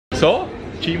So,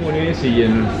 Jim und ich sind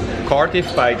in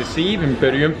Cardiff by the Sea, beim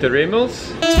berühmten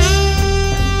Rimmels.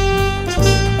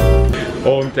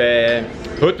 Und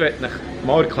heute möchte ich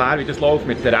mal erklären, wie das läuft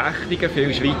mit den Rechnungen.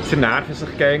 Viele Schweizer nerven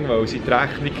sich gegen, weil sie die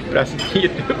Rechnung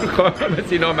präsentiert bekommen, wenn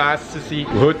sie noch am Essen sind.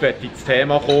 Und heute möchte ich das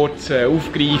Thema kurz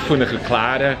aufgreifen und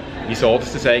erklären, wieso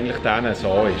das eigentlich dann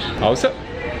so ist. Also,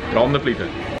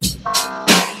 dranbleiben.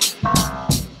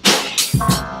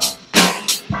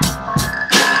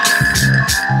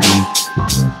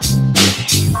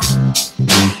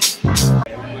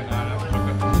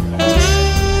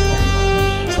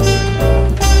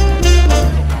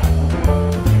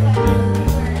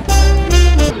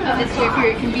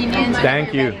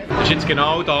 Thank you. Das ist jetzt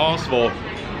genau das, was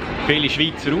viele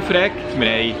Schweizer aufregt. Wir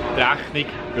haben die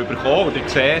Rechnung bekommen, und ihr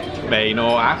seht, wir haben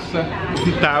noch Essen auf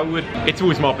dem Teller. Jetzt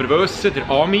muss man aber wissen, der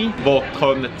Ami will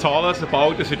zahlen,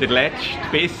 sobald er den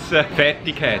letzten Bissen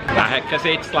fertig hat. Er hat kein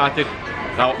Sitzleder,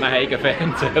 er hat einen eigenen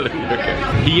Fernseher schauen.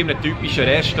 Hier in einem typischen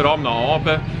Restaurant am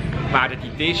Abend werden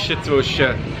die Tische zwischen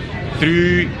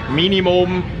 3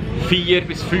 Minimum 4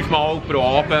 bis 5 Mal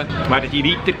pro Abend werden die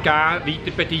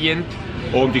weiter bedient.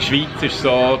 Und in der Schweiz ist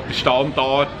so der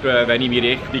Standard, wenn ich mich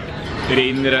richtig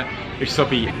erinnere, ist so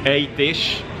bei einem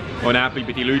Tisch und dann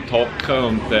bleiben die Leute hocken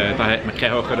und da hat man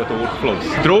keinen höheren Durchfluss.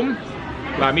 Darum,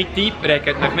 mein Tipp,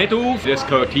 regt mich nicht auf. Das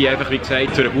gehört hier einfach, wie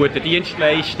gesagt, zu einer guten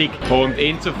Dienstleistung. Und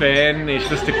insofern ist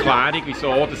das die Erklärung,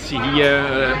 wieso dass sie hier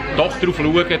doch darauf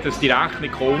schauen, dass die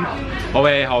Rechnung kommt, auch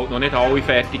wenn halt noch nicht alle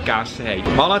fertig gegessen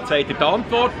haben. Mal sagt ihr die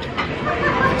Antwort.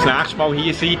 Das nächste Mal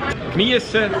hier seid,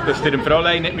 geniessen, dass ihr dem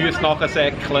Fräulein nicht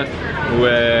nachsäckeln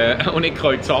müsst und nicht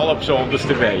könnt zahlen, ob schon, dass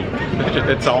ihr wollt. Das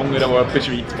ist das andere, was in der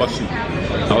Schweiz passiert.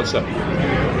 Also,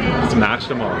 bis zum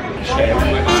nächsten Mal.